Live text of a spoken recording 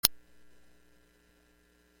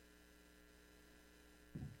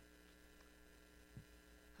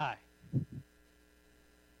Hi.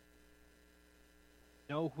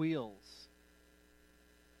 No wheels.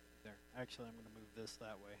 There. Actually, I'm going to move this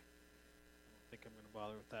that way. I don't think I'm going to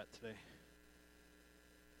bother with that today.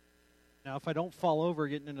 Now, if I don't fall over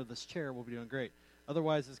getting into this chair, we'll be doing great.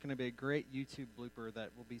 Otherwise, it's going to be a great YouTube blooper that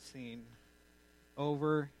will be seen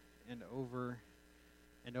over and over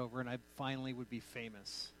and over, and I finally would be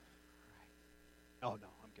famous. Right. Oh, no,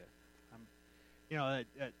 I'm good.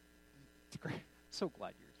 It's great. So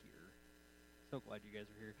glad you're here. So glad you guys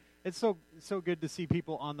are here. It's so good to see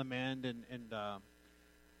people on the mend, and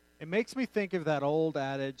it makes me think of that old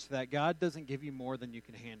adage that God doesn't give you more than you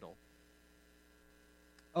can handle.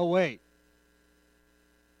 Oh, wait.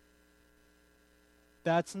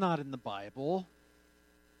 That's not in the Bible.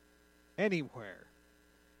 Anywhere.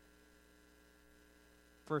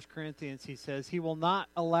 1 Corinthians, he says, He will not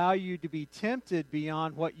allow you to be tempted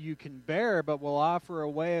beyond what you can bear, but will offer a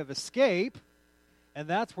way of escape. And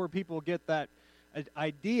that's where people get that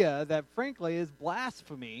idea that, frankly, is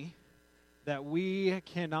blasphemy, that we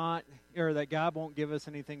cannot, or that God won't give us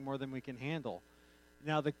anything more than we can handle.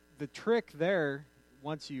 Now, the trick there,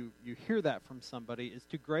 once you hear that from somebody, is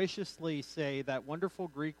to graciously say that wonderful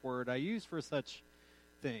Greek word I use for such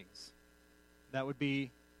things. That would be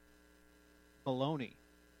baloney,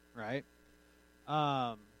 right?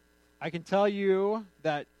 I can tell you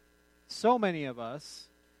that so many of us,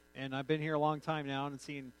 and I've been here a long time now and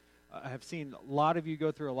I have seen a lot of you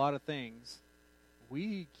go through a lot of things.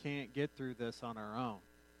 We can't get through this on our own.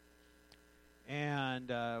 And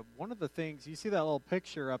one of the things, you see that little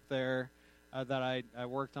picture up there that I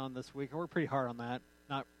worked on this week. I worked pretty hard on that.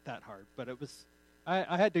 Not that hard, but it was.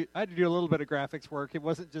 I had to do a little bit of graphics work. It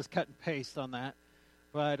wasn't just cut and paste on that.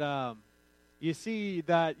 But you see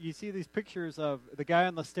these pictures of the guy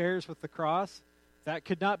on the stairs with the cross. That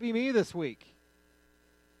could not be me this week.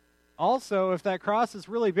 Also, if that cross is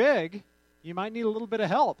really big, you might need a little bit of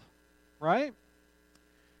help, right?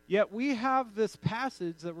 Yet we have this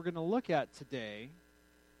passage that we're going to look at today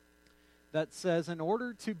that says in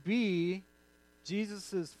order to be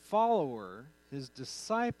Jesus' follower, his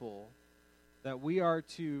disciple, that we are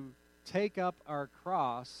to take up our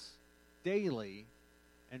cross daily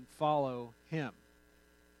and follow him.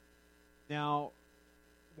 Now,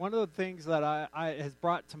 one of the things that I has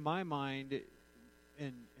brought to my mind,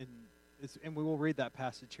 and we will read that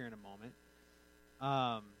passage here in a moment,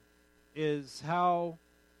 is how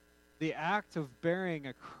the act of bearing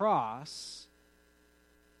a cross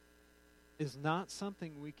is not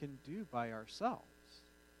something we can do by ourselves.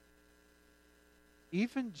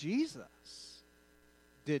 Even Jesus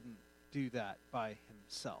didn't do that by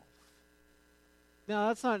himself. Now,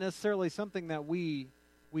 that's not necessarily something that we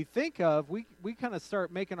think of. We kind of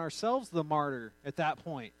start making ourselves the martyr at that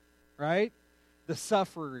point, right? The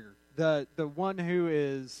sufferer, the one who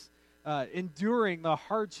is enduring the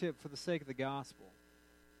hardship for the sake of the gospel.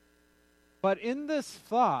 But in this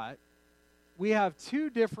thought, we have two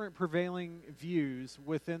different prevailing views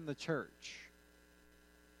within the church.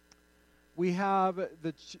 We have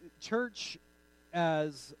the church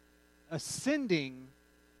as a sending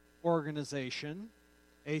organization,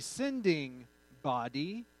 a sending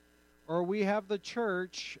body, or we have the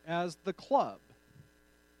church as the club.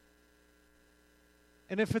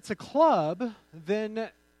 And if it's a club, then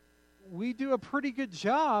we do a pretty good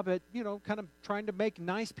job at, kind of trying to make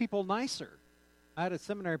nice people nicer. I had a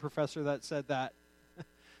seminary professor that said that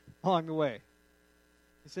along the way.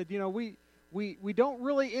 He said, we don't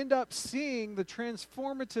really end up seeing the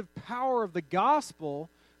transformative power of the gospel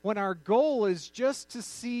when our goal is just to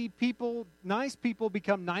see nice people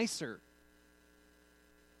become nicer.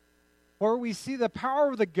 Where we see the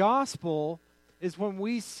power of the gospel is when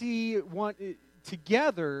we see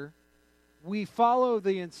together, we follow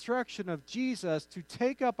the instruction of Jesus to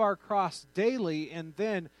take up our cross daily and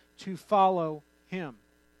then to follow him.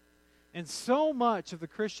 And so much of the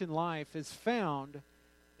Christian life is found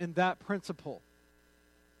in that principle.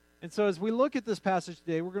 And so as we look at this passage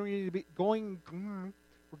today, we're going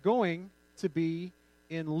to be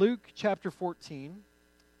in Luke chapter 14.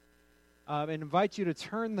 And invite you to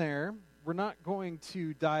turn there. We're not going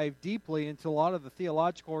to dive deeply into a lot of the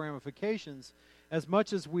theological ramifications as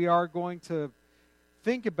much as we are going to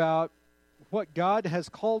think about what God has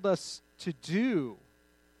called us to do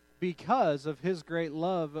because of his great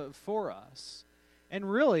love for us.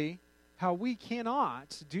 And really, how we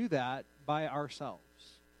cannot do that by ourselves.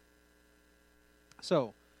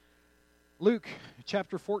 So, Luke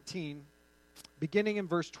chapter 14, beginning in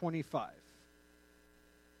verse 25.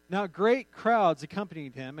 Now great crowds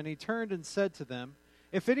accompanied him, and he turned and said to them,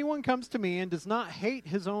 If anyone comes to me and does not hate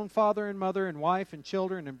his own father and mother and wife and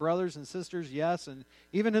children and brothers and sisters, yes, and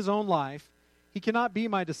even his own life, he cannot be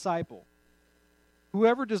my disciple.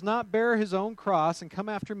 Whoever does not bear his own cross and come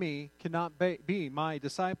after me cannot be my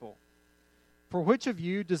disciple. For which of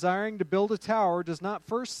you, desiring to build a tower, does not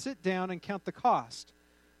first sit down and count the cost,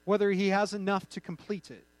 whether he has enough to complete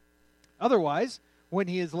it? Otherwise, when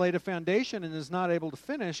he has laid a foundation and is not able to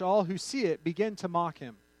finish, all who see it begin to mock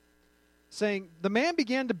him, saying, the man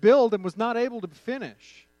began to build and was not able to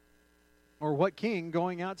finish. Or what king,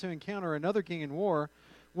 going out to encounter another king in war,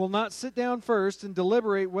 will not sit down first and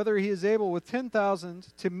deliberate whether he is able with 10,000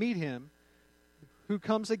 to meet him who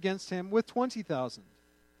comes against him with 20,000?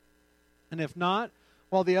 And if not,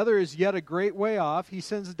 while the other is yet a great way off, he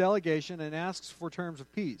sends a delegation and asks for terms of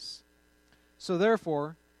peace. So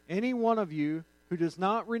therefore, any one of you who does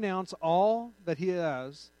not renounce all that he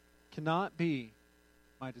has cannot be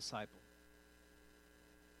my disciple.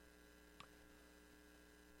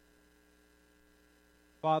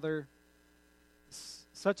 Father,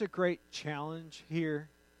 such a great challenge here,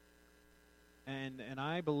 and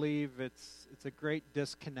I believe it's a great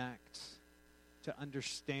disconnect to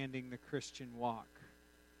understanding the Christian walk.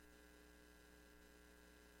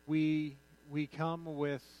 We come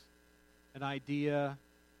with an idea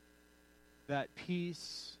that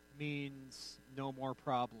peace means no more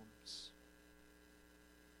problems.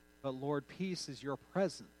 But Lord, peace is your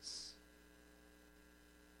presence.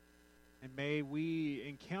 And may we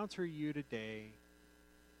encounter you today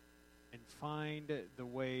and find the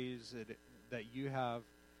ways that you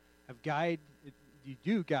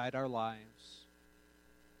do guide our lives.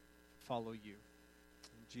 Follow you.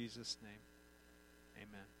 In Jesus' name,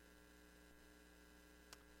 amen.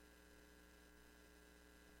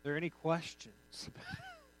 Are there any questions?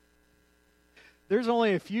 There's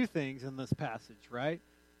only a few things in this passage, right?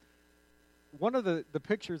 One of the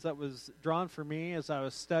pictures that was drawn for me as I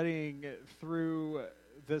was studying through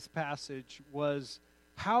this passage was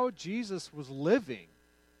how Jesus was living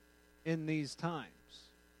in these times.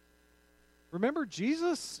 Remember,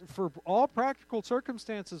 Jesus, for all practical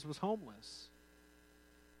circumstances, was homeless.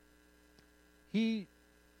 He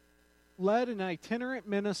led an itinerant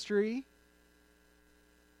ministry,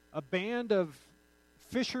 a band of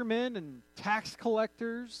fishermen and tax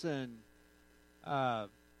collectors and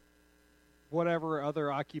whatever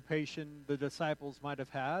other occupation the disciples might have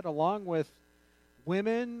had, along with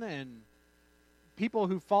women and people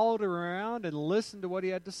who followed him around and listened to what he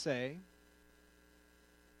had to say.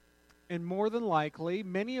 And more than likely,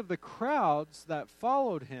 many of the crowds that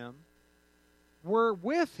followed him were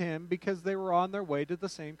with him because they were on their way to the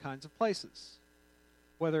same kinds of places.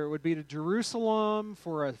 Whether it would be to Jerusalem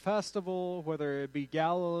for a festival, whether it be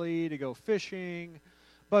Galilee to go fishing.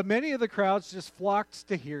 But many of the crowds just flocked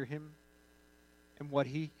to hear him and what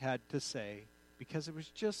he had to say because it was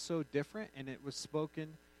just so different, and it was spoken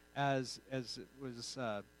as it was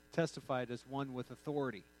testified as one with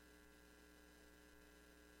authority.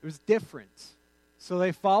 It was different. So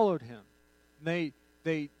they followed him. And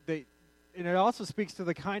and it also speaks to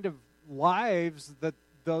the kind of lives that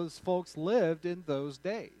those folks lived in those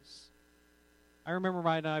days. I remember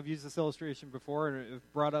I've used this illustration before, and it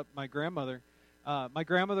brought up my grandmother. My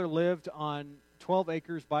grandmother lived on 12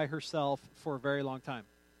 acres by herself for a very long time.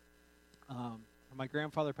 My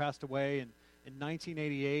grandfather passed away in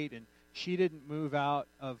 1988, and she didn't move out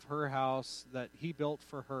of her house that he built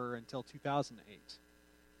for her until 2008.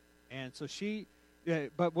 And so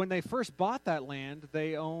but when they first bought that land,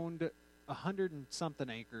 they owned 100 and something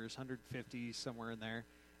acres, 150, somewhere in there,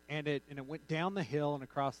 and it went down the hill and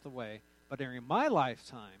across the way. But during my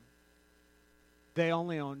lifetime, they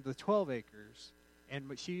only owned the 12 acres, and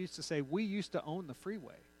she used to say, we used to own the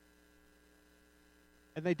freeway.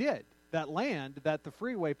 And they did, that land that the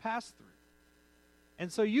freeway passed through. And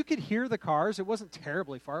so you could hear the cars. It wasn't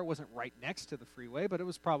terribly far. It wasn't right next to the freeway, but it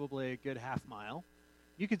was probably a good half mile.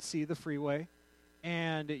 You could see the freeway,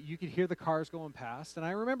 and you could hear the cars going past. And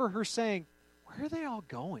I remember her saying, where are they all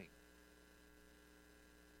going?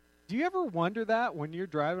 Do you ever wonder that when you're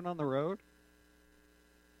driving on the road?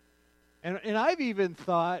 And I've even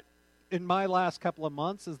thought in my last couple of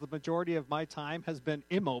months, as the majority of my time has been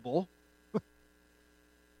immobile,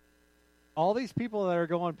 all these people that are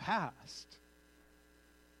going past,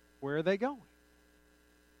 where are they going?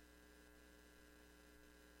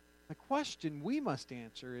 The question we must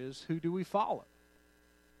answer is, who do we follow?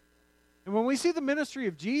 And when we see the ministry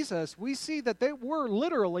of Jesus, we see that they were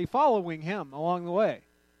literally following him along the way.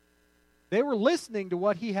 They were listening to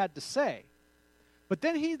what he had to say. But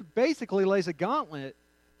then he basically lays a gauntlet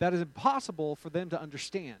that is impossible for them to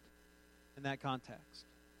understand in that context.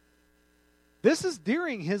 This is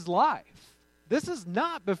during his life. This is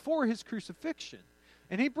not before his crucifixion.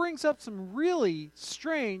 And he brings up some really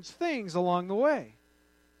strange things along the way.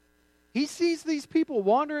 He sees these people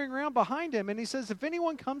wandering around behind him, and he says, if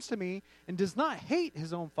anyone comes to me and does not hate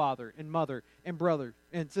his own father and mother and brother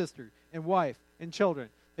and sister and wife and children,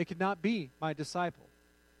 they could not be my disciple.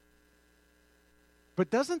 But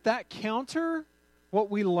doesn't that counter what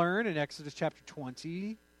we learn in Exodus chapter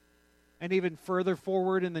 20 and even further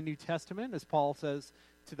forward in the New Testament, as Paul says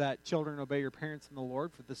to that, children, obey your parents in the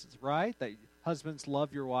Lord, for this is right, that husbands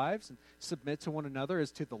love your wives and submit to one another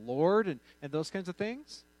as to the Lord and those kinds of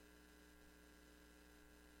things?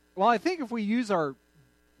 Well, I think if we use our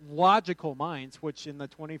logical minds, which in the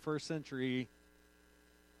 21st century,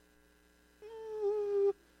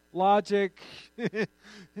 logic,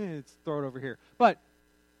 let's throw it over here. But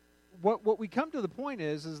what we come to the point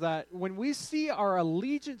is that when we see our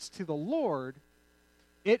allegiance to the Lord,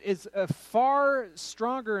 it is a far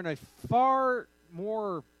stronger and a far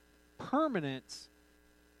more permanent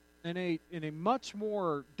and a much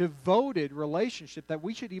more devoted relationship that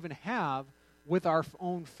we should even have with our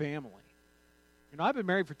own family. You know, I've been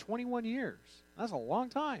married for 21 years. That's a long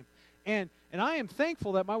time. And I am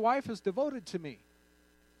thankful that my wife is devoted to me.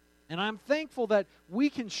 And I'm thankful that we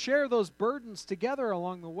can share those burdens together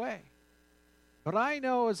along the way. But I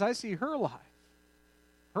know as I see her life,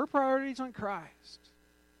 her priority is on Christ.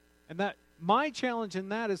 And that my challenge in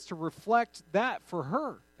that is to reflect that for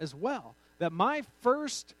her as well. That my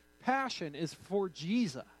first passion is for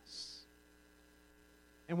Jesus.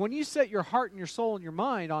 And when you set your heart and your soul and your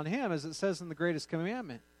mind on Him, as it says in the greatest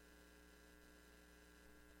commandment,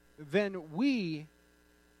 then we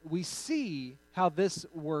see how this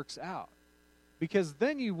works out. Because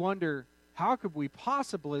then you wonder, how could we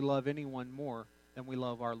possibly love anyone more than we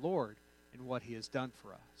love our Lord and what He has done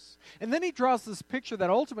for us? And then he draws this picture that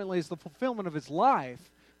ultimately is the fulfillment of his life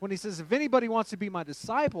when he says, if anybody wants to be my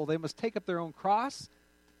disciple, they must take up their own cross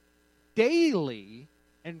daily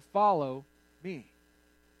and follow me.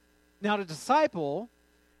 Now, to disciple,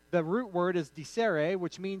 the root word is discere,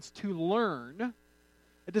 which means to learn.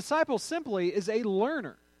 A disciple simply is a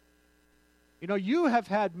learner. You know, you have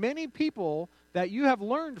had many people that you have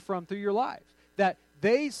learned from through your life, that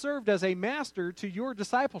they served as a master to your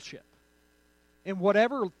discipleship. In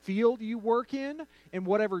whatever field you work in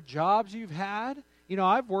whatever jobs you've had. You know,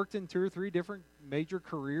 I've worked in 2 or 3 different major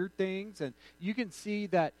career things, and you can see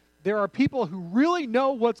that there are people who really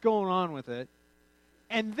know what's going on with it.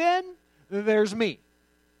 And then there's me.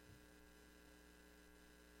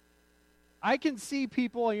 I can see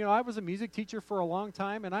people, you know, I was a music teacher for a long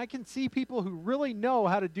time, and I can see people who really know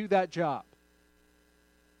how to do that job.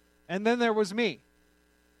 And then there was me.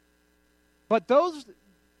 But those,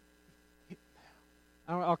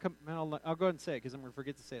 I'll go ahead and say it because I'm going to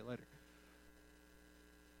forget to say it later.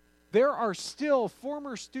 There are still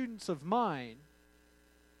former students of mine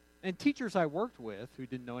and teachers I worked with who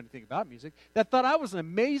didn't know anything about music that thought I was an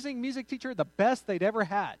amazing music teacher, the best they'd ever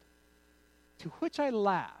had. To which I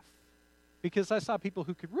laugh because I saw people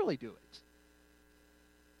who could really do it.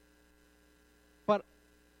 But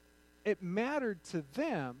it mattered to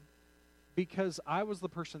them because I was the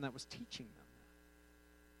person that was teaching them.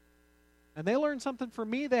 And they learned something from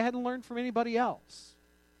me they hadn't learned from anybody else.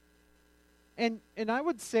 And I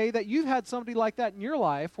would say that you've had somebody like that in your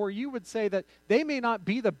life where you would say that they may not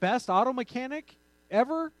be the best auto mechanic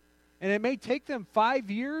ever, and it may take them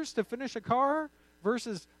 5 years to finish a car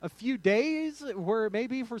versus a few days, where it may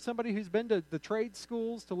be for somebody who's been to the trade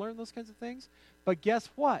schools to learn those kinds of things. But guess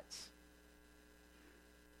what?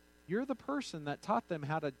 You're the person that taught them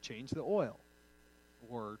how to change the oil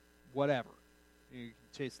or whatever. You can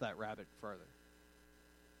chase that rabbit further.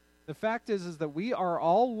 The fact is that we are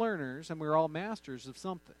all learners and we're all masters of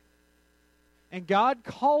something. And God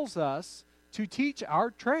calls us to teach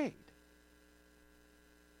our trade.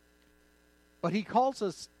 But He calls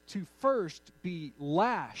us to first be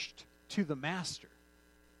lashed to the master.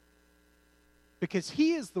 Because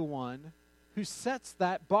He is the one who sets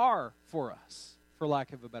that bar for us, for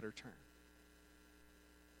lack of a better term.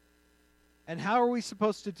 And how are we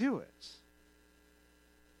supposed to do it?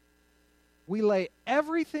 We lay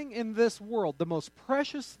everything in this world, the most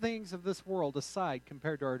precious things of this world, aside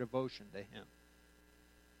compared to our devotion to Him.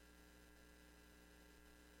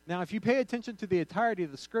 Now, if you pay attention to the entirety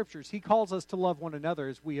of the Scriptures, He calls us to love one another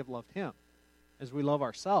as we have loved Him, as we love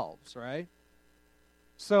ourselves, right?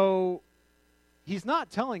 So, He's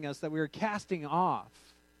not telling us that we are casting off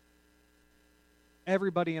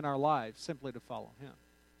everybody in our lives simply to follow Him.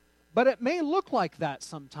 But it may look like that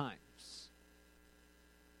sometimes.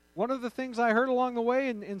 One of the things I heard along the way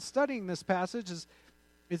in studying this passage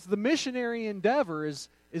It's the missionary endeavor is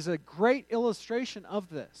a great illustration of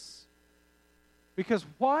this. Because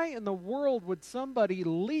why in the world would somebody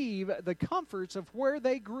leave the comforts of where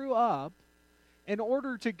they grew up in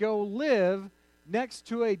order to go live next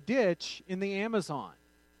to a ditch in the Amazon?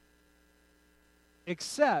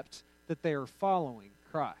 Except that they are following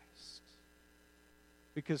Christ.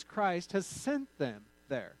 Because Christ has sent them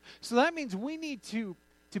there. So that means we need to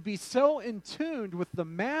be so in tune with the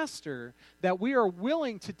Master that we are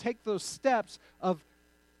willing to take those steps of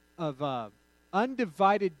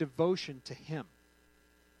undivided devotion to Him.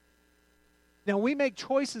 Now, we make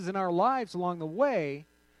choices in our lives along the way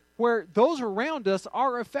where those around us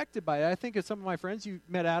are affected by it. I think of some of my friends. You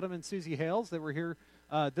met Adam and Susie Hales. They were here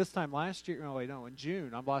this time last year. In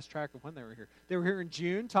June. I've lost track of when they were here. They were here in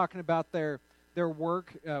June talking about their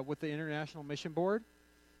work with the International Mission Board.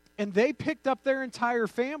 And they picked up their entire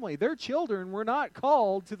family. Their children were not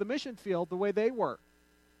called to the mission field the way they were.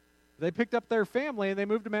 They picked up their family and they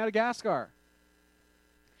moved to Madagascar.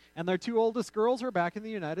 And their two oldest girls are back in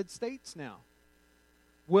the United States now.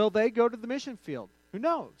 Will they go to the mission field? Who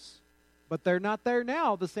knows? But they're not there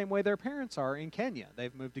now the same way their parents are in Kenya.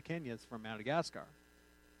 They've moved to Kenya from Madagascar.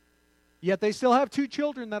 Yet they still have two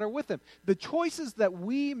children that are with them. The choices that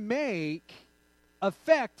we make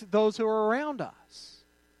affect those who are around us.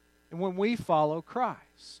 And when we follow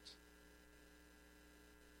Christ.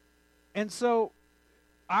 And so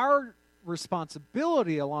our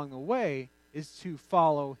responsibility along the way is to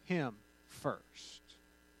follow Him first.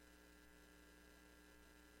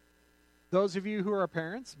 Those of you who are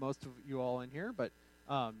parents, most of you all in here, but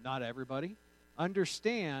not everybody,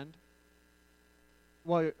 understand,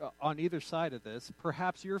 well, on either side of this,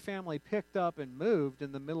 perhaps your family picked up and moved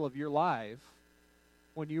in the middle of your life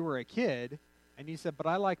when you were a kid, and you said, but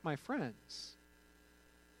I like my friends.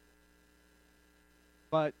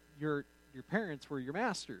 But your parents were your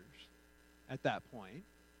masters at that point,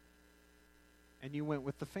 and you went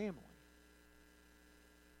with the family.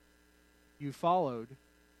 You followed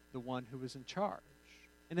the one who was in charge.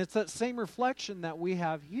 And it's that same reflection that we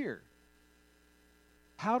have here.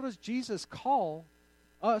 How does Jesus call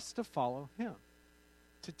us to follow Him?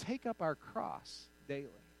 To take up our cross daily.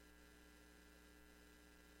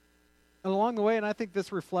 And along the way, and I think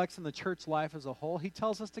this reflects in the church life as a whole, He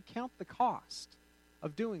tells us to count the cost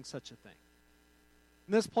of doing such a thing.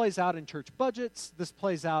 And this plays out in church budgets. This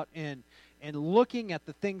plays out in looking at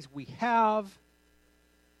the things we have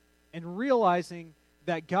and realizing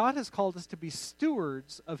that God has called us to be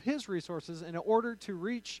stewards of His resources in order to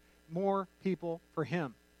reach more people for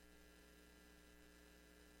Him.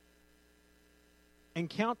 And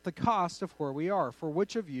count the cost of where we are. For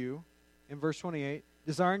which of you, in verse 28,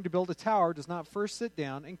 desiring to build a tower does not first sit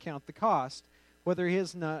down and count the cost, whether he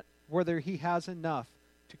has enough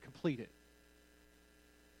to complete it.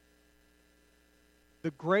 The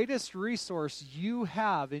greatest resource you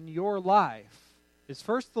have in your life is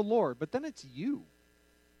first the Lord, but then it's you.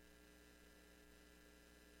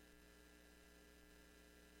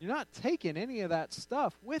 You're not taking any of that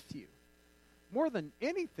stuff with you. More than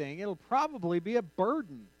anything, it'll probably be a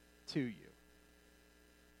burden to you.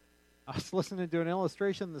 I was listening to an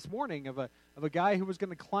illustration this morning of a guy who was going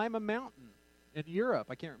to climb a mountain in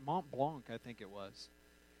Europe. Mont Blanc, I think it was.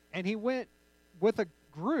 And he went with a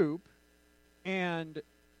group, and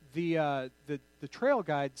the trail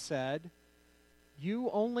guide said, you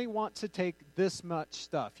only want to take this much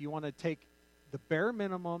stuff. You want to take the bare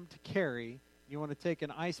minimum to carry. You want to take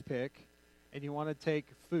an ice pick, and you want to take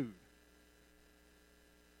food.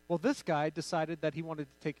 Well, this guy decided that he wanted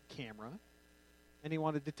to take a camera, and he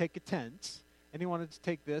wanted to take a tent, and he wanted to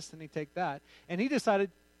take this, and he'd take that. And he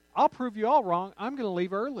decided, I'll prove you all wrong. I'm going to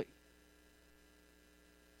leave early.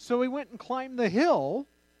 So he went and climbed the hill,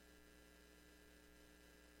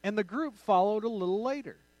 and the group followed a little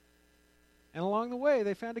later. And along the way,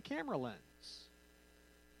 they found a camera lens.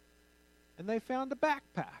 And they found a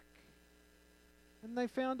backpack. And they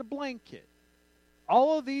found a blanket.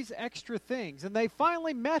 All of these extra things. And they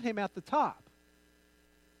finally met him at the top.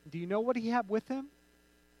 Do you know what he had with him?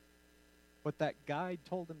 What that guide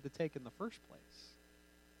told him to take in the first place.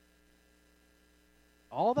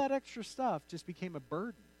 All that extra stuff just became a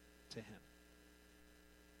burden to him.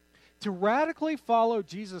 To radically follow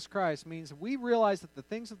Jesus Christ means we realize that the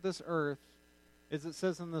things of this earth, as it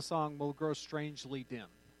says in the song, will grow strangely dim.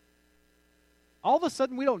 All of a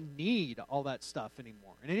sudden, we don't need all that stuff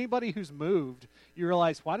anymore. And anybody who's moved, you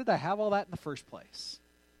realize, why did I have all that in the first place?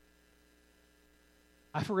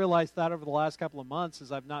 I've realized that over the last couple of months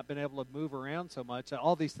as I've not been able to move around so much,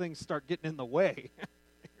 all these things start getting in the way.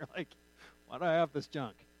 You're like, why do I have this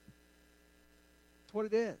junk? That's what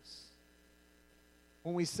it is.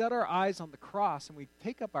 When we set our eyes on the cross and we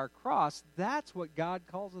take up our cross, that's what God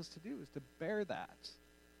calls us to do, is to bear that.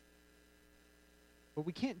 But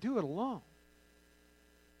we can't do it alone.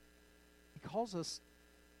 He calls us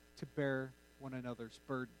to bear one another's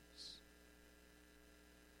burdens.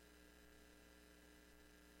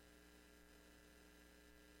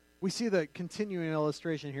 We see the continuing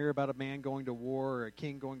illustration here about a man going to war, or a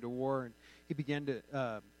king going to war, and he began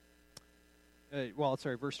to,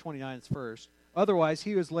 verse 29 is first. Otherwise,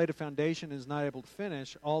 he who has laid a foundation and is not able to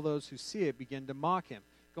finish, all those who see it begin to mock him.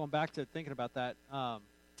 Going back to thinking about that, I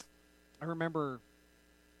remember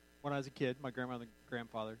when I was a kid, my grandmother and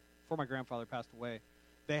grandfather, before my grandfather passed away,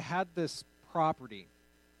 they had this property,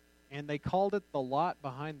 and they called it the lot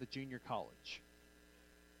behind the junior college.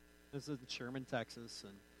 This is in Sherman, Texas,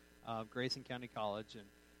 and Grayson County College.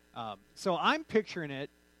 And so I'm picturing it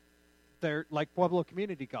there like Pueblo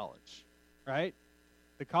Community College, right?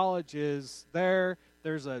 The college is there.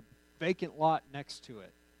 There's a vacant lot next to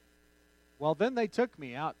it. Well, then they took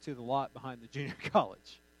me out to the lot behind the junior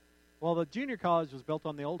college. Well, the junior college was built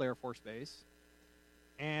on the old Air Force Base,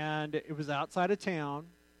 and it was outside of town,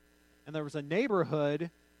 and there was a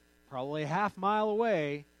neighborhood probably a half mile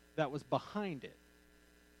away that was behind it.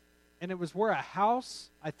 And it was where a house,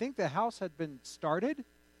 I think the house had been started,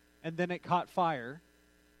 and then it caught fire,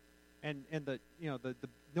 and the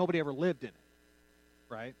nobody ever lived in it,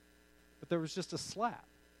 right? But there was just a slab.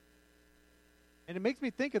 And it makes me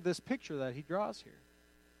think of this picture that he draws here.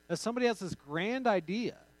 That somebody has this grand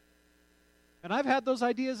idea. And I've had those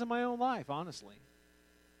ideas in my own life, honestly.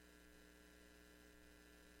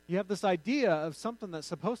 You have this idea of something that's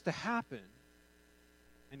supposed to happen,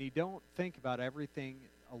 and you don't think about everything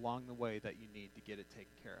along the way that you need to get it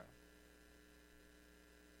taken care of.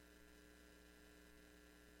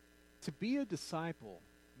 To be a disciple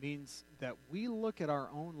means that we look at our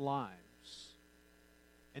own lives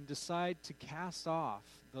and decide to cast off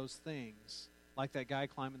those things like that guy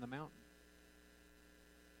climbing the mountain.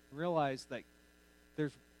 Realize that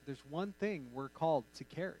there's one thing we're called to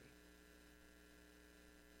carry,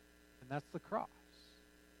 and that's the cross.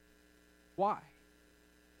 Why?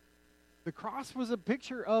 The cross was a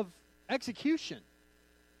picture of execution.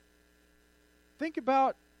 Think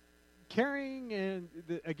about carrying, and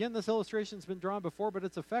again, this illustration's been drawn before, but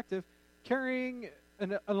it's effective, carrying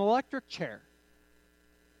an electric chair.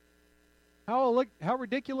 How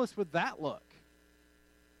ridiculous would that look?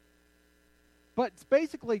 But it's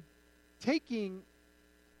basically taking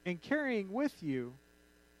and carrying with you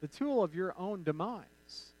the tool of your own demise.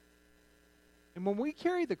 And when we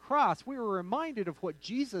carry the cross, we are reminded of what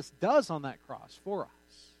Jesus does on that cross for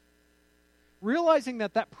us. Realizing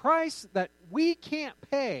that that price that we can't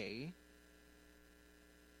pay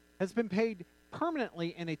has been paid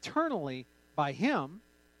permanently and eternally by Him.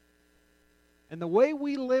 And the way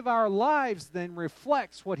we live our lives then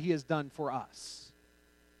reflects what He has done for us.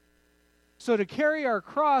 So to carry our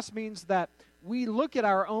cross means that we look at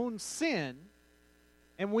our own sin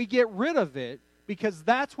and we get rid of it, because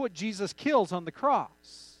that's what Jesus kills on the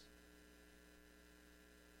cross.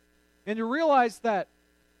 And to realize that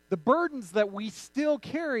the burdens that we still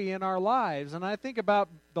carry in our lives, and I think about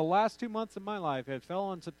the last 2 months of my life, it fell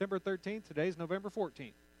on September 13th, today's November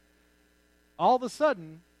 14th. All of a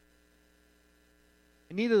sudden,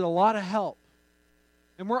 I needed a lot of help.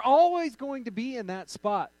 And we're always going to be in that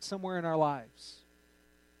spot somewhere in our lives.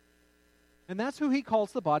 And that's who He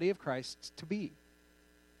calls the body of Christ to be.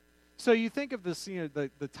 So you think of this,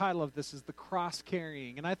 the title of this is the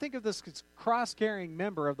cross-carrying. And I think of this as cross-carrying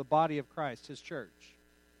member of the body of Christ, His church.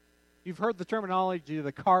 You've heard the terminology of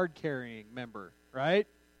the card-carrying member, right?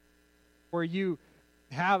 Where you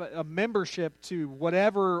have a membership to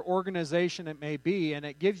whatever organization it may be, and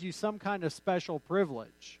it gives you some kind of special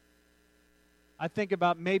privilege. I think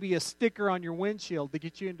about maybe a sticker on your windshield to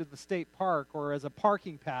get you into the state park, or as a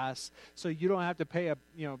parking pass so you don't have to pay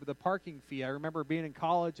the parking fee. I remember being in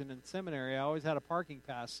college and in seminary, I always had a parking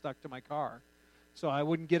pass stuck to my car so I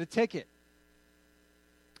wouldn't get a ticket.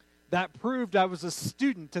 That proved I was a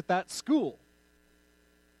student at that school.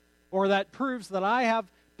 Or that proves that I have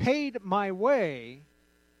paid my way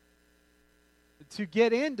to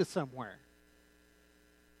get into somewhere.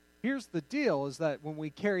 Here's the deal, is that when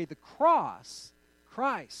we carry the cross,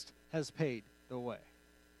 Christ has paid the way.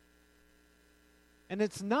 And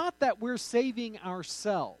it's not that we're saving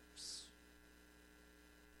ourselves.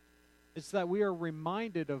 It's that we are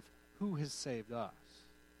reminded of who has saved us.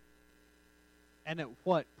 And at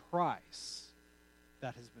what price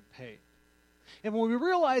that has been paid. And when we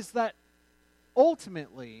realize that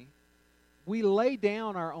ultimately we lay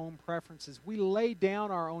down our own preferences. We lay down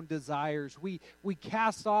our own desires. We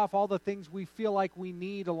cast off all the things we feel like we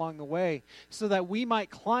need along the way so that we might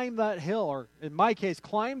climb that hill, or in my case,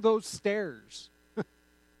 climb those stairs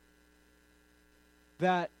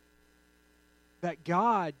that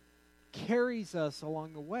God carries us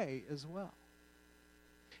along the way as well.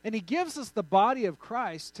 And he gives us the body of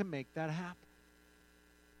Christ to make that happen.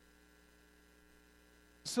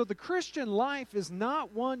 So the Christian life is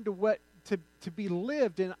not one to be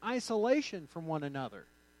lived in isolation from one another.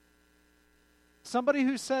 Somebody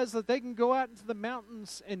who says that they can go out into the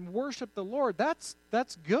mountains and worship the Lord, that's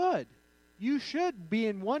good. You should be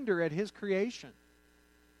in wonder at his creation.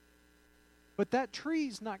 But that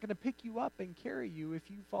tree's not going to pick you up and carry you if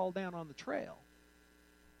you fall down on the trail.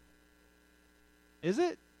 Is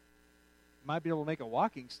it? Might be able to make a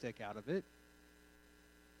walking stick out of it.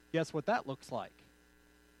 Guess what that looks like?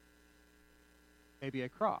 Maybe a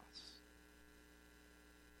cross.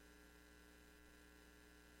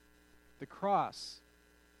 The cross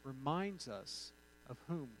reminds us of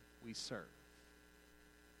whom we serve.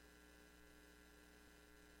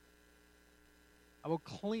 I will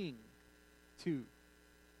cling to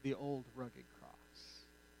the old rugged cross.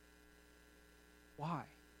 Why?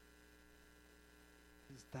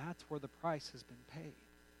 Because that's where the price has been paid.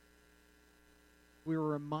 We were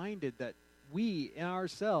reminded that we in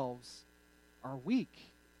ourselves are weak.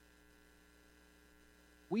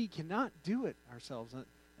 We cannot do it ourselves. And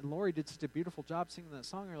Lori did such a beautiful job singing that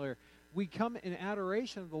song earlier. We come in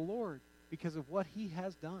adoration of the Lord because of what he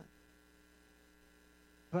has done,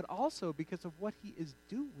 but also because of what he is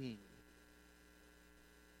doing.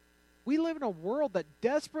 We live in a world that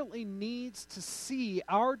desperately needs to see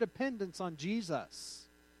our dependence on Jesus.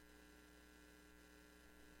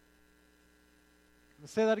 I'm going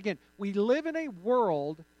to say that again. We live in a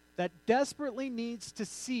world that desperately needs to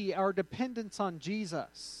see our dependence on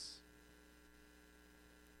Jesus.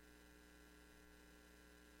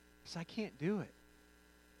 Because I can't do it.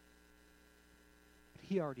 But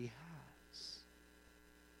he already has.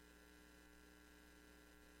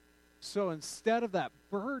 So instead of that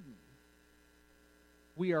burden,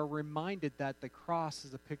 we are reminded that the cross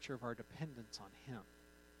is a picture of our dependence on him.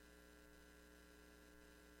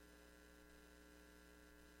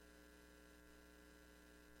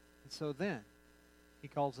 And so then, he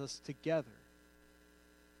calls us together,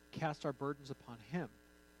 cast our burdens upon him.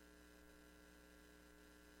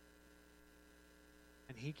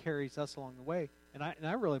 And he carries us along the way. And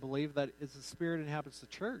I really believe that as the Spirit inhabits the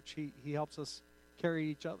church, he helps us carry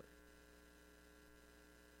each other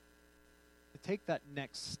to take that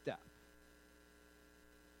next step.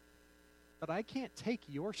 But I can't take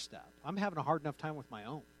your step. I'm having a hard enough time with my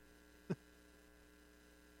own.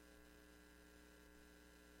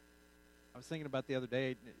 I was thinking about the other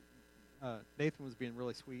day, Nathan was being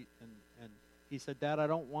really sweet, and he said, Dad, I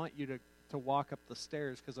don't want you to walk up the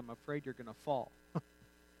stairs because I'm afraid you're going to fall.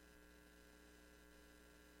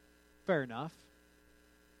 Fair enough.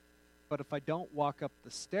 But if I don't walk up the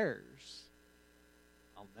stairs,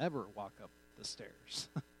 I'll never walk up the stairs.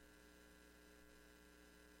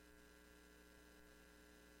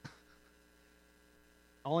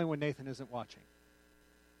 Only when Nathan isn't watching.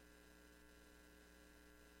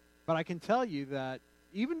 But I can tell you that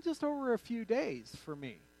even just over a few days for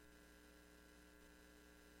me,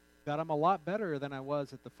 that I'm a lot better than I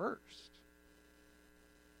was at the first.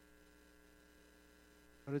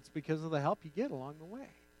 But it's because of the help you get along the way.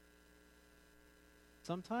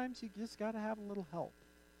 Sometimes you just got to have a little help.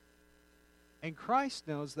 And Christ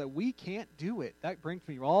knows that we can't do it. That brings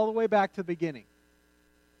me all the way back to the beginning.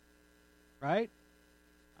 Right?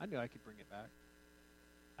 I knew I could bring it back.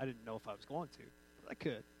 I didn't know if I was going to, but I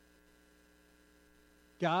could.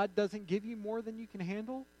 God doesn't give you more than you can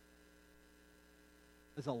handle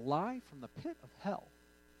is a lie from the pit of hell.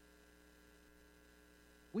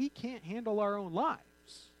 We can't handle our own lives.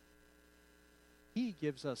 He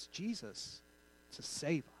gives us Jesus to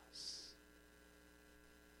save us.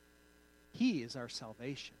 He is our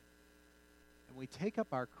salvation. And we take up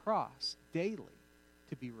our cross daily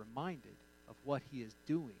to be reminded of what he is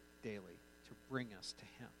doing daily to bring us to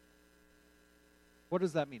him. What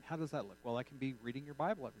does that mean? How does that look? Well, that can be reading your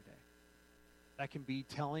Bible every day. That can be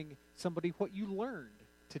telling somebody what you learned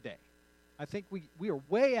today. I think we are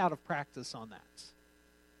way out of practice on that.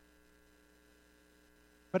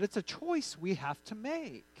 But it's a choice we have to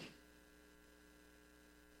make.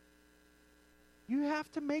 You have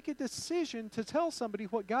to make a decision to tell somebody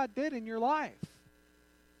what God did in your life.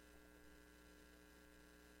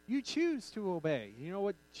 You choose to obey. You know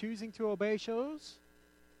what choosing to obey shows?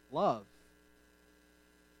 Love.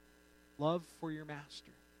 Love for your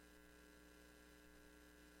master.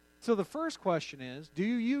 So the first question is, do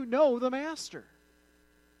you know the Master?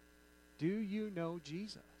 Do you know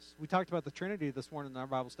Jesus? We talked about the Trinity this morning in our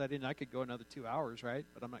Bible study, and I could go another 2 hours, right?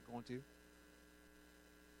 But I'm not going to.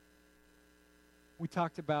 We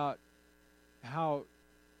talked about how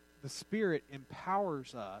the Spirit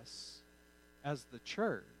empowers us as the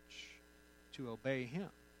church to obey Him,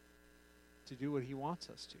 to do what He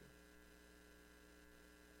wants us to.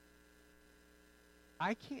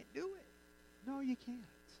 I can't do it. No, you can't.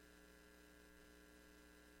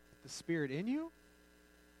 The Spirit in you,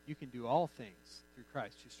 you can do all things through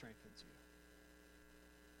Christ who strengthens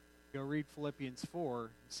you. Go read Philippians 4 and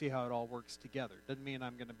see how it all works together. Doesn't mean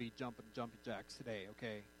I'm going to be jumping jacks today,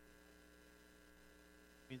 okay?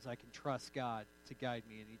 It means I can trust God to guide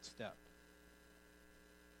me in each step.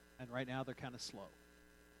 And right now they're kind of slow.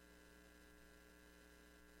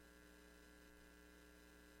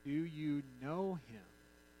 Do you know Him?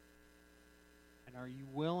 And are you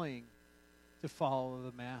willing to follow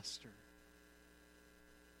the Master,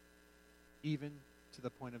 even to the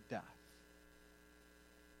point of death?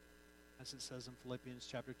 As it says in Philippians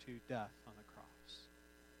chapter 2, death on the cross.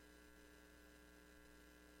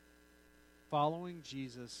 Following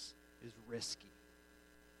Jesus is risky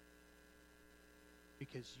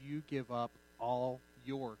because you give up all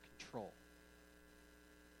your control.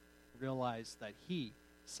 Realize that He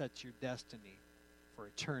sets your destiny for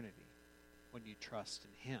eternity when you trust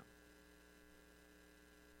in Him.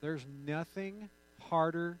 There's nothing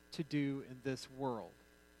harder to do in this world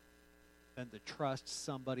than to trust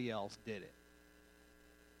somebody else did it.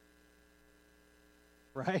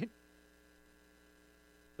 Right?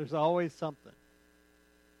 There's always something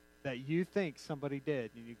that you think somebody did,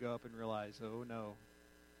 and you go up and realize, oh no,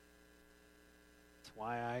 that's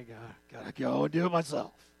why I gotta go and do it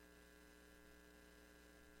myself.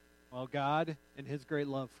 Well, God, in His great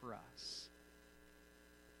love for us,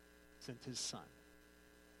 sent His Son.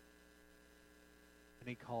 And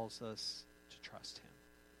He calls us to trust Him.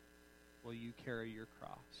 Will you carry your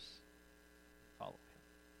cross and follow Him?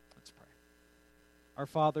 Let's pray. Our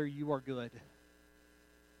Father, you are good.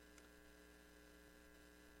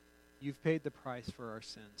 You've paid the price for our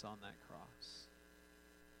sins on that cross.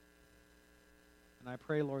 And I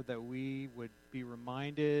pray, Lord, that we would be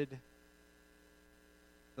reminded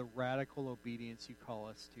the radical obedience you call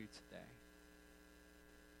us to today.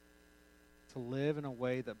 To live in a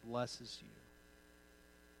way that blesses you.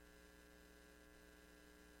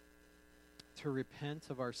 To repent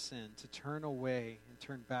of our sin, to turn away and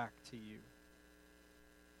turn back to you,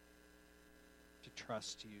 to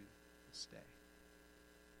trust you this day.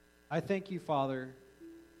 I thank you, Father,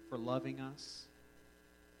 for loving us.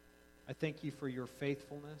 I thank you for your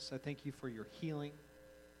faithfulness. I thank you for your healing.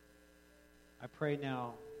 I pray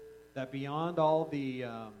now that beyond all the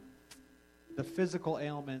physical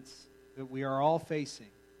ailments that we are all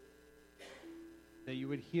facing, that you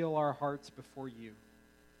would heal our hearts before you,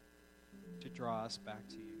 to draw us back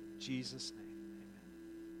to you. In Jesus' name,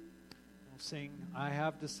 amen. We'll sing, I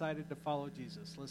Have Decided to Follow Jesus. Let's